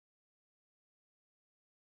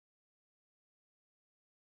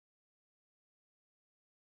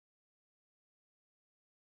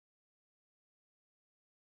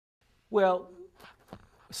Well,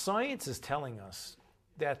 science is telling us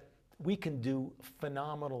that we can do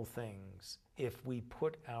phenomenal things if we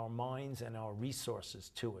put our minds and our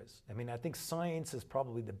resources to it. I mean, I think science is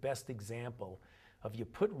probably the best example of you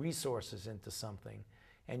put resources into something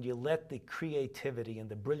and you let the creativity and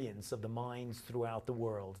the brilliance of the minds throughout the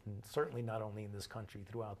world, and certainly not only in this country,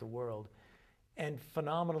 throughout the world, and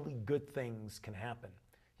phenomenally good things can happen.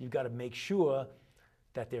 You've got to make sure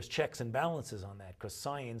that there's checks and balances on that, because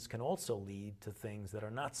science can also lead to things that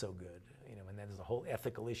are not so good. And there's the whole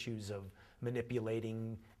ethical issues of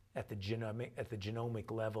manipulating at the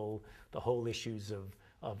genomic level, the whole issues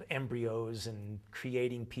of embryos and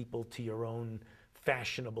creating people to your own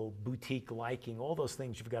fashionable boutique liking. All those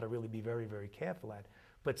things you've got to really be very, very careful at.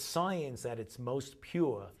 But science at its most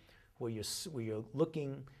pure, where you're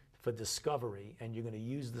looking for discovery and you're going to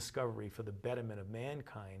use discovery for the betterment of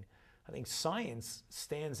mankind, I think science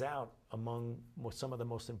stands out among some of the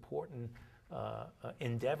most important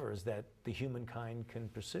endeavors that the humankind can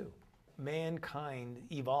pursue. Mankind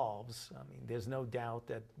evolves. I mean, there's no doubt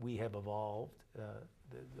that we have evolved.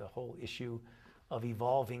 The whole issue of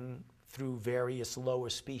evolving through various lower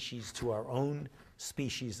species to our own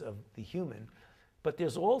species of the human. But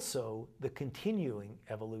there's also the continuing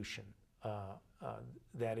evolution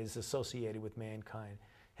that is associated with mankind.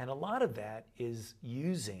 And a lot of that is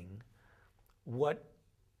using what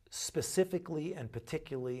specifically and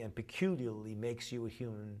particularly and peculiarly makes you a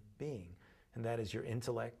human being, and that is your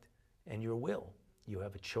intellect and your will. You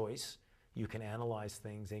have a choice, you can analyze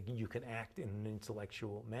things, and you can act in an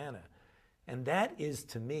intellectual manner. And that is,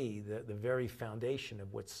 to me, the very foundation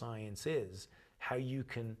of what science is, how you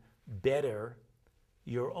can better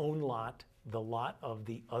your own lot, the lot of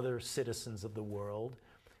the other citizens of the world,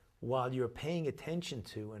 while you're paying attention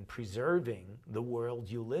to and preserving the world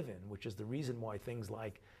you live in, which is the reason why things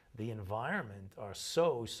like the environment are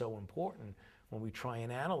so important when we try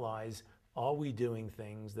and analyze, are we doing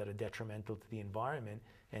things that are detrimental to the environment?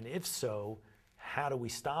 And if so, how do we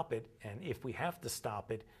stop it? And if we have to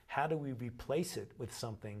stop it, how do we replace it with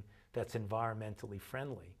something that's environmentally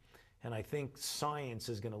friendly? And I think science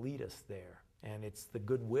is going to lead us there. And it's the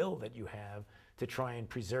goodwill that you have to try and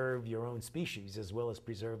preserve your own species as well as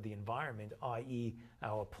preserve the environment, i.e.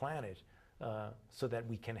 our planet, so that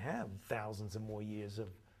we can have thousands of more years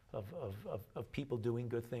of people doing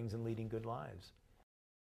good things and leading good lives.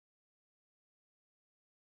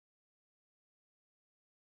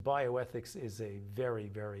 Bioethics is a very,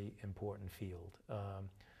 very important field.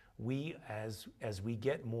 As we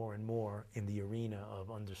get more and more in the arena of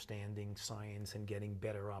understanding science and getting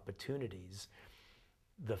better opportunities,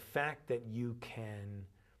 the fact that you can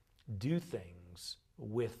do things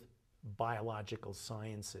with biological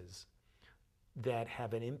sciences that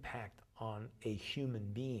have an impact on a human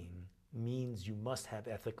being means you must have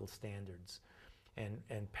ethical standards.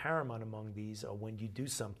 And paramount among these are when you do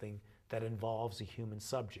something that involves a human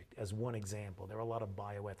subject, as one example. There are a lot of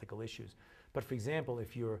bioethical issues. But for example,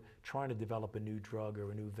 if you're trying to develop a new drug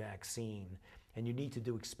or a new vaccine and you need to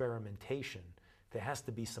do experimentation, there has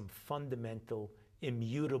to be some fundamental,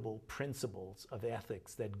 immutable principles of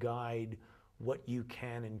ethics that guide what you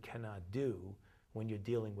can and cannot do when you're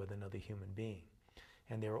dealing with another human being.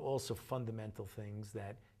 And there are also fundamental things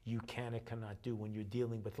that you can and cannot do when you're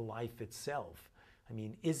dealing with life itself. I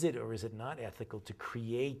mean, is it or is it not ethical to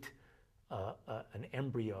create an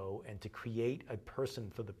embryo and to create a person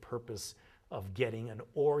for the purpose of getting an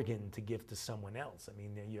organ to give to someone else? I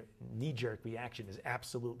mean, your knee-jerk reaction is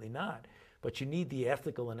absolutely not. But you need the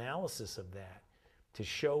ethical analysis of that to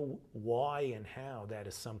show why and how that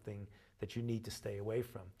is something that you need to stay away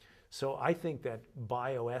from. So I think that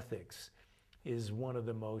bioethics is one of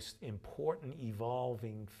the most important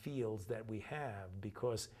evolving fields that we have,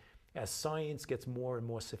 because as science gets more and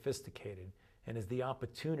more sophisticated, and as the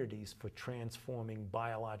opportunities for transforming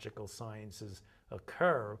biological sciences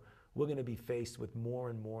occur, we're going to be faced with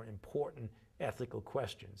more and more important ethical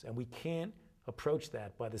questions. And we can't approach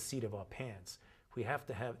that by the seat of our pants. We have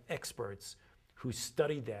to have experts who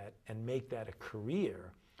study that and make that a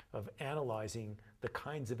career of analyzing the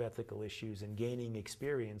kinds of ethical issues and gaining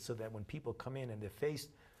experience, so that when people come in and they're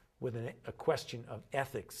faced with a question of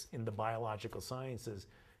ethics in the biological sciences,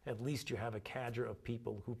 at least you have a cadre of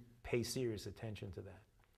people who pay serious attention to that.